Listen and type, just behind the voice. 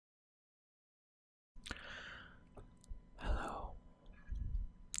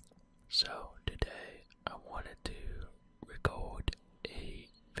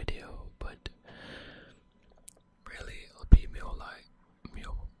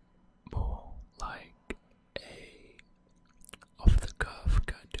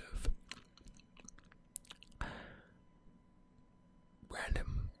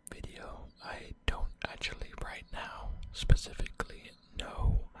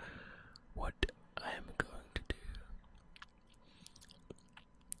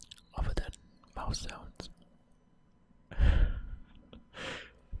mouse sounds.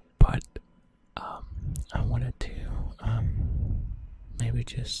 But I wanted to maybe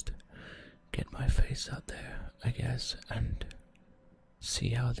just get my face out there, I guess, and see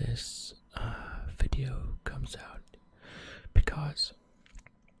how this video comes out, because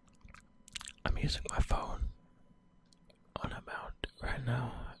I'm using my phone on a mount right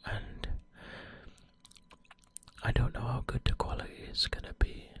now, and I don't know how good the quality is gonna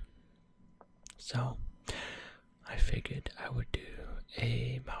be. So I figured I would do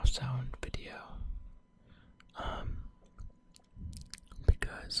a mouse sound video,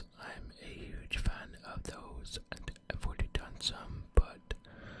 because I'm a huge fan of those, and I've already done some, but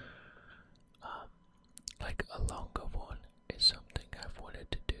like a longer one is something I've wanted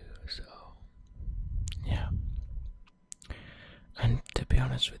to do, so yeah. And to be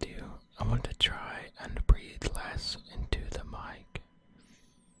honest with you, I want to try and breathe less into the mic.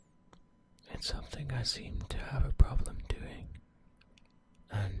 It's something I seem to have a problem doing,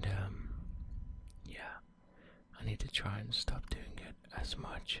 and yeah, I need to try and stop doing it as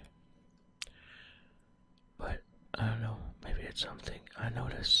much. But I don't know, maybe it's something I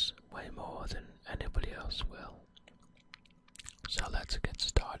notice way more than anybody else will. So let's get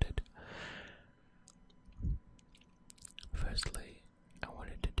started. Firstly, I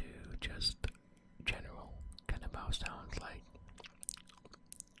wanted to do just general kind of mouse sounds, like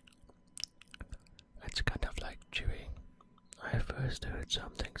it's kind of like chewing. I first heard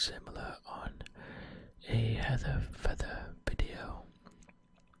something similar on a Heather Feather video.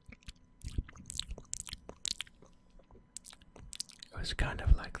 It was kind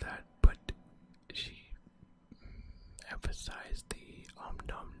of like that, but she emphasized the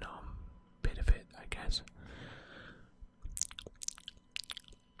nom nom bit of it, I guess.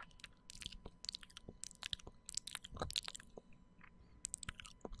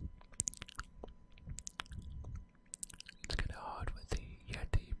 It's kinda hard with the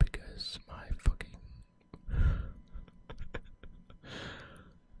Yeti because my fucking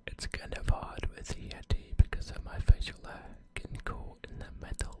it's kind of hard with the Yeti because of my facial hair getting caught in the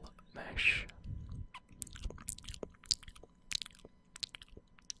metal mesh.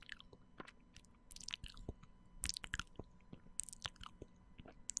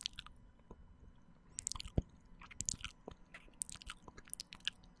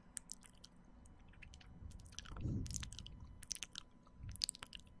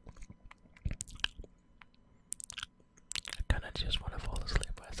 I kinda just want to fall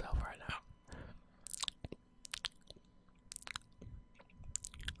asleep myself right now.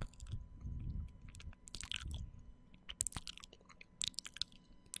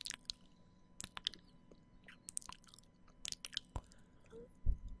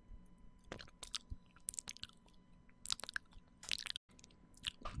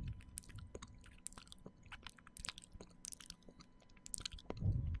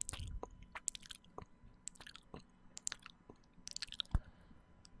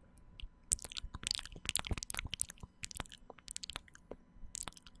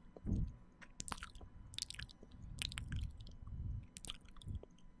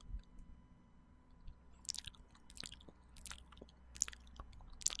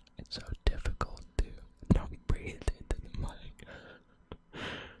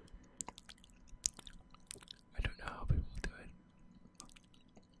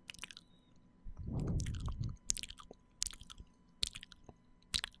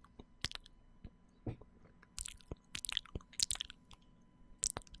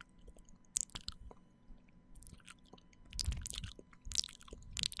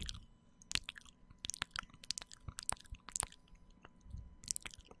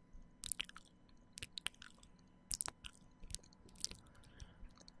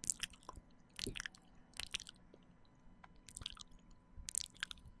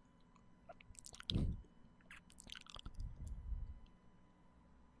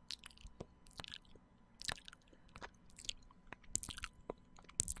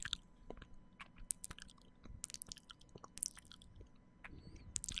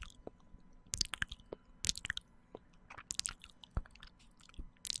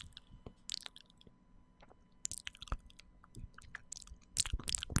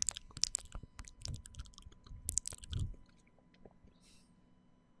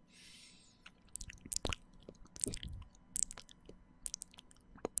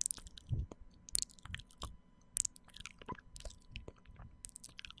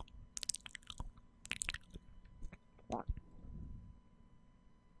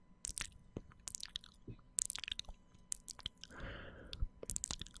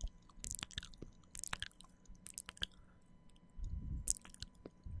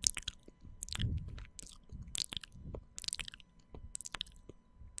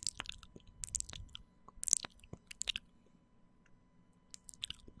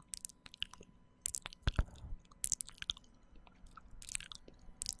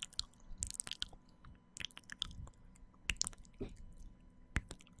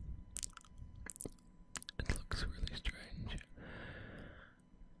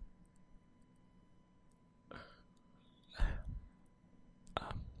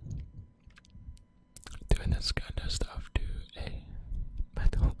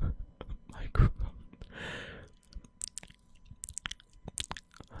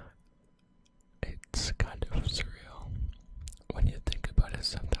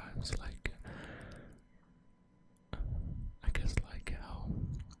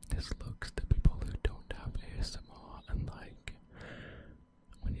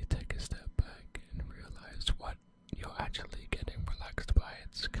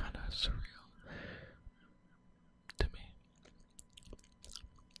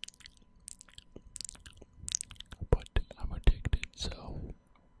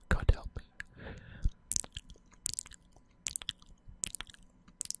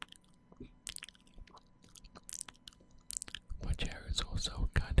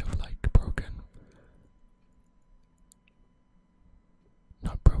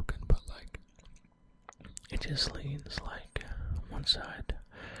 just leans like one side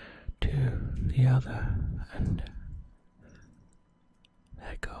to the other, and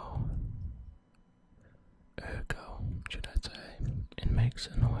ergo, should I say, it makes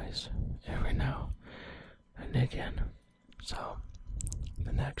a noise every now and again. So,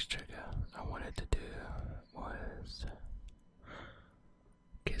 the next trigger I wanted to do was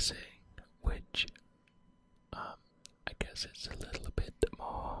kissing, which I guess it's a little bit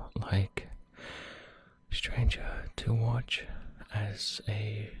more like stranger to watch as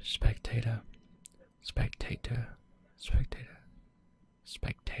a spectator.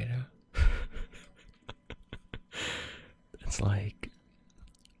 It's like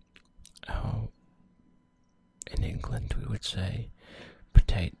how in England we would say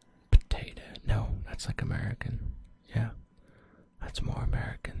potato. No, that's like American. Yeah, that's more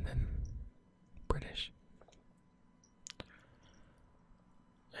American than British.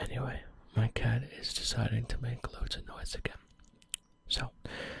 Anyway, my cat is deciding to make loads of noise again. So,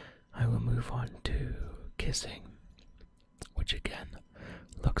 I will move on to kissing, which again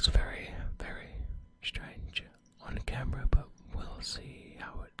looks very, very strange on camera, but we'll see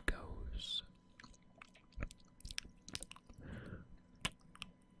how it goes.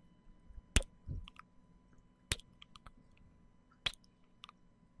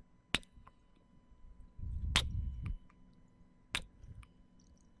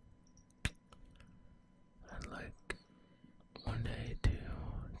 I'd like one day to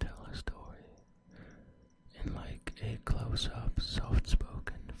tell a story in like a close-up,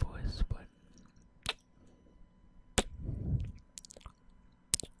 soft-spoken voice, but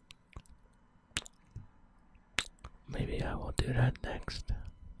maybe I will do that next.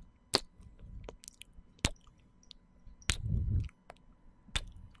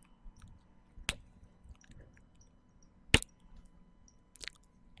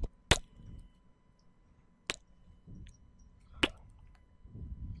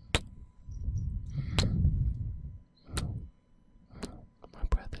 My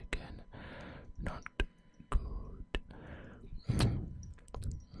breath again, not good.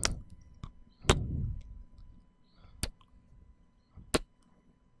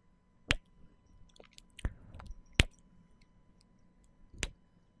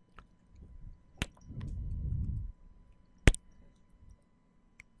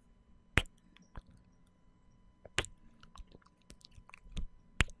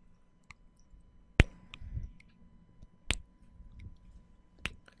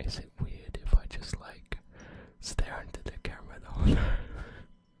 Is it weird if I just like stare into the camera the whole time?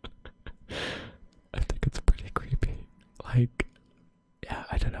 I think it's pretty creepy. Like, yeah,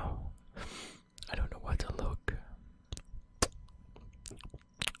 I don't know. I don't know what to look.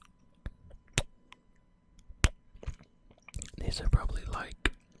 These are probably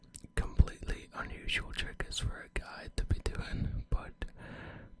like completely unusual triggers for a guy to be doing, but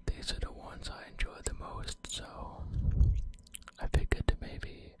these are the ones I enjoy the most, so I figured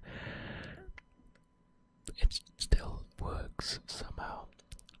maybe it still works somehow.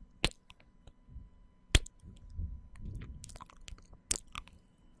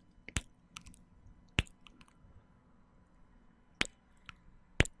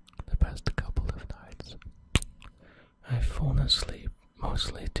 The past couple of nights, I've fallen asleep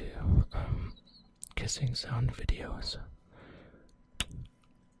mostly to kissing sound videos,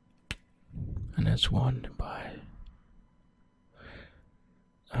 and there's one by,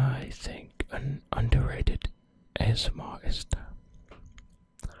 I think, an underrated ASMRist.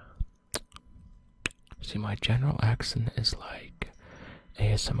 See, my general accent is like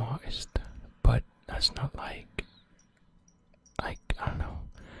ASMRist, but that's not like, I don't know,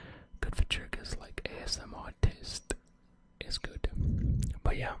 good for triggers like ASMR taste is good.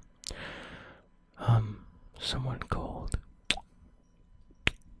 But yeah, someone called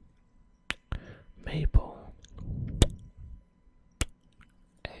Maple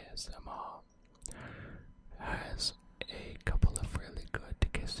ASMR has a couple of really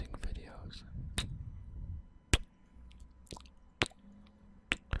good kissing videos,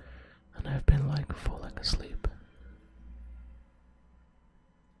 and I've been like falling asleep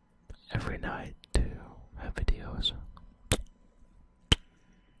every night to her videos.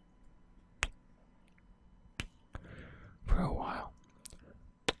 For a while.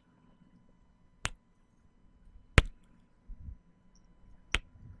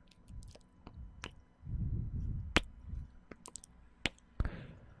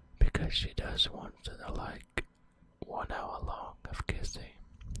 Because she does ones that are like 1 hour long of kissing.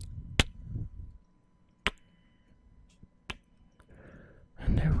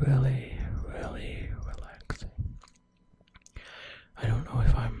 And they're really, really relaxing. I don't know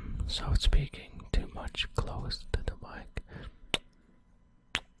if I'm soft speaking too much close to the mic.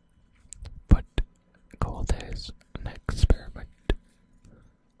 But call this an experiment.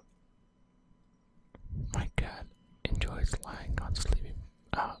 My cat enjoys lying on sleeping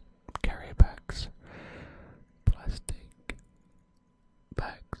carry bags, plastic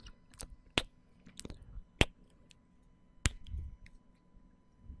bags.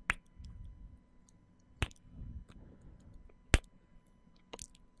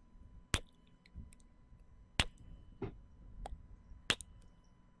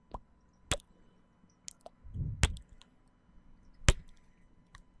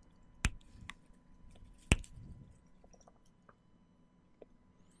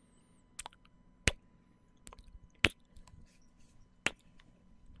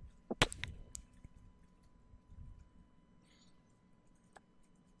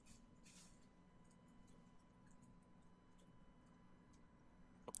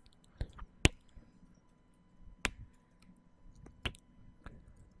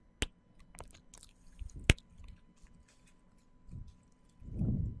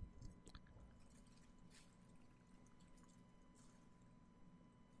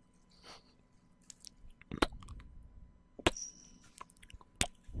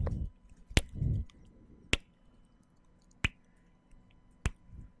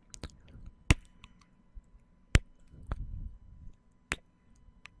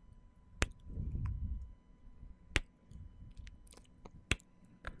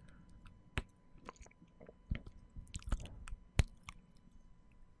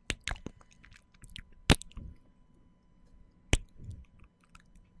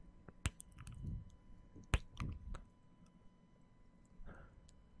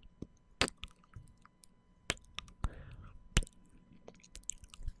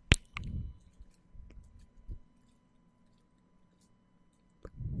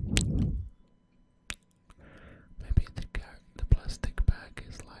 Maybe the plastic bag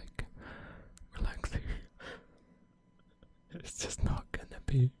is like relaxing. It's just not gonna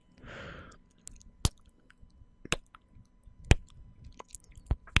be.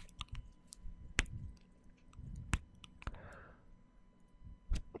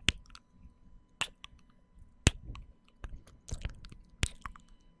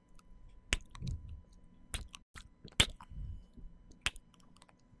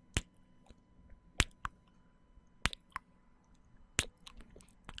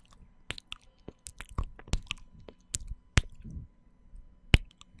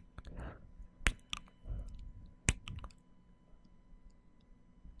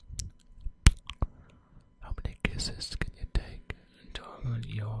 How many kisses can you take until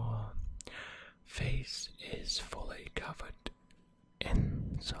your face is fully covered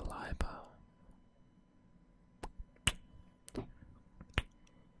in saliva?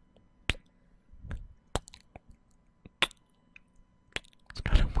 It's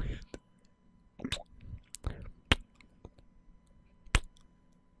kind of weird.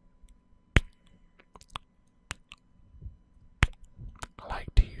 I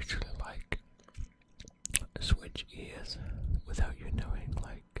like to usually switch ears without you knowing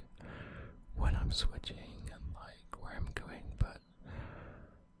when I'm switching and where I'm going, but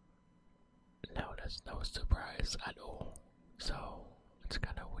no, there's no surprise at all, so it's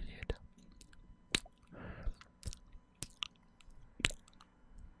kind of weird.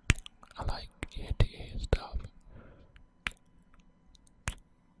 I like ear-to-ear stuff,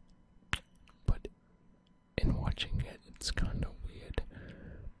 but in watching it, it's kind of weird.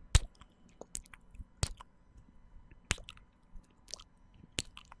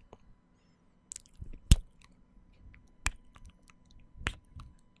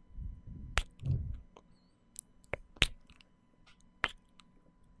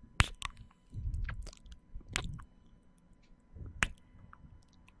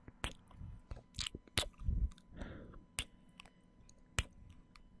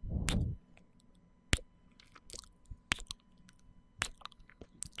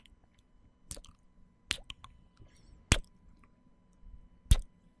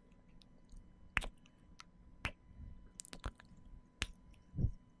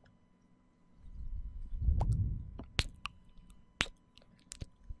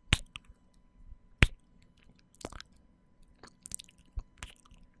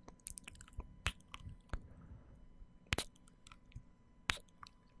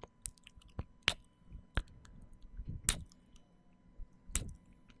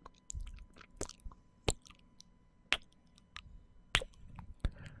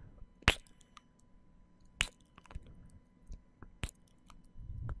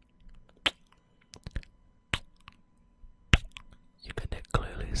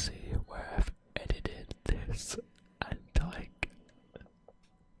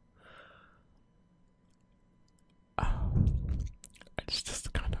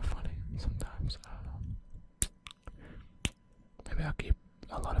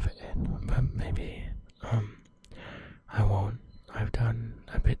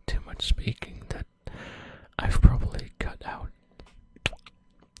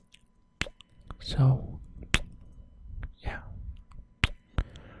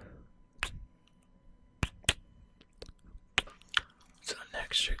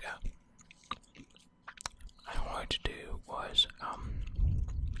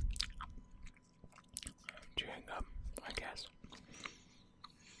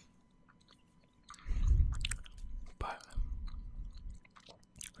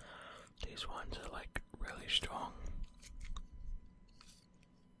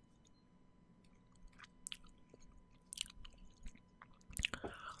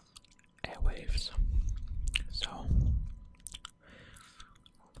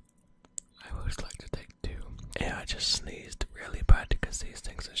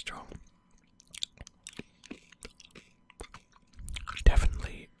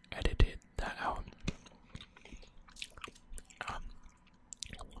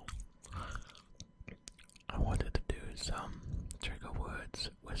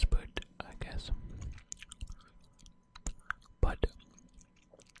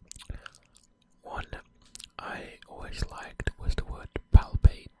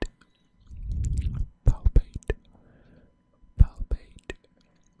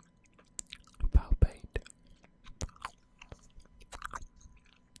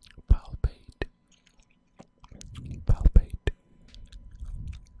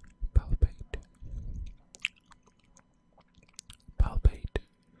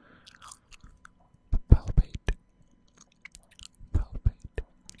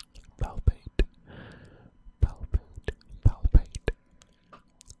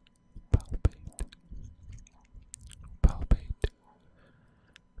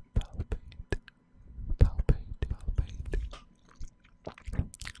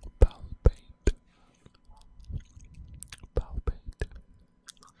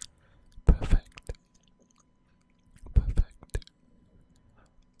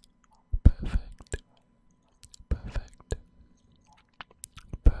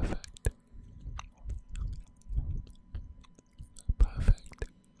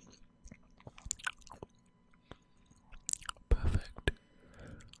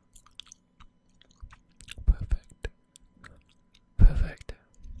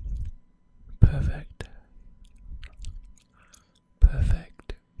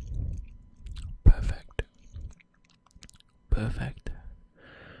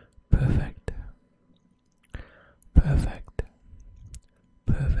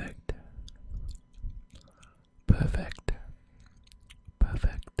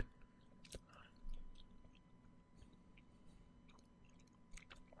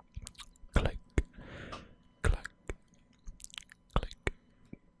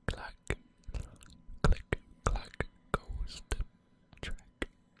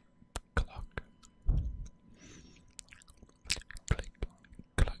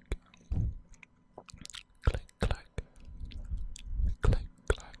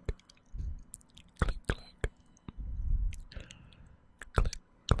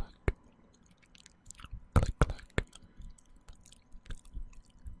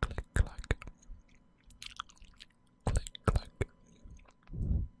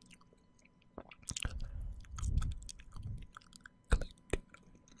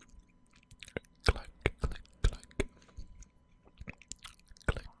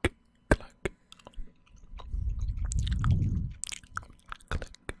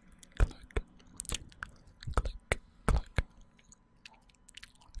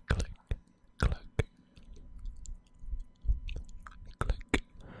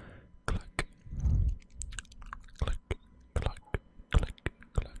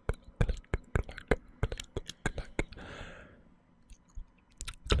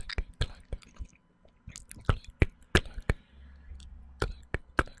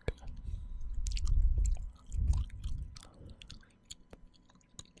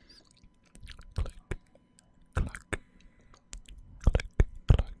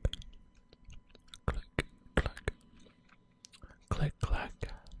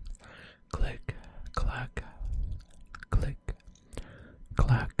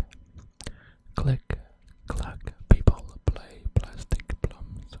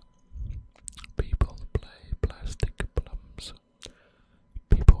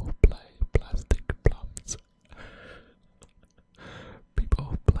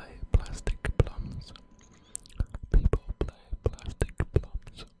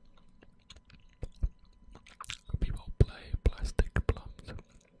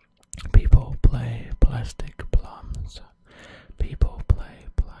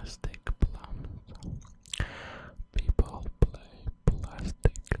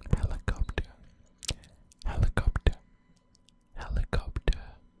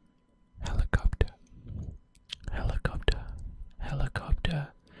 helicopter,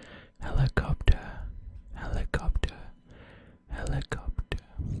 helicopter, helicopter, helicopter,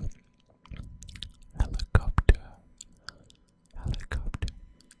 helicopter, helicopter,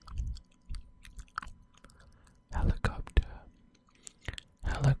 helicopter,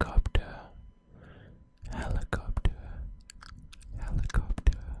 helicopter, helicopter,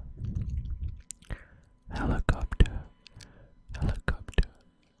 helicopter, helicopter, helicopter.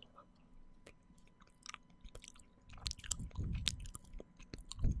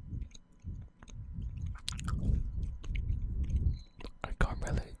 I can't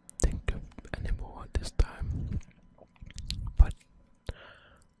really think of any more at this time, but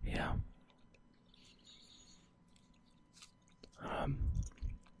yeah.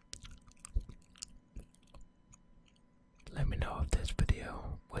 Let me know if this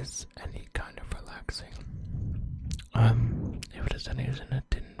video was any kind of relaxing. If there's any reason it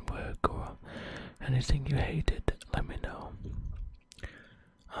didn't work or anything you hated, let me know.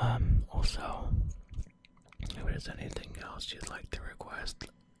 Also, if there's anything else you'd like to request,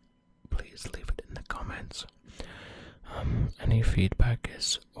 please leave it in the comments. Any feedback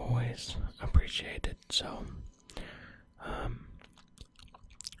is always appreciated, so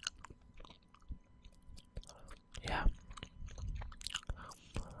yeah.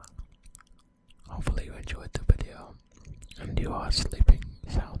 Hopefully you enjoyed the video and you are sleeping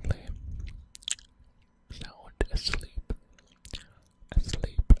soundly. Sound asleep.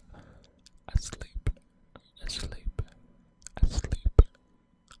 Asleep. Asleep. Asleep. Asleep.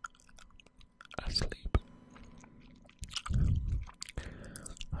 Asleep.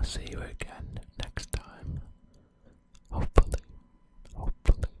 I'll see you again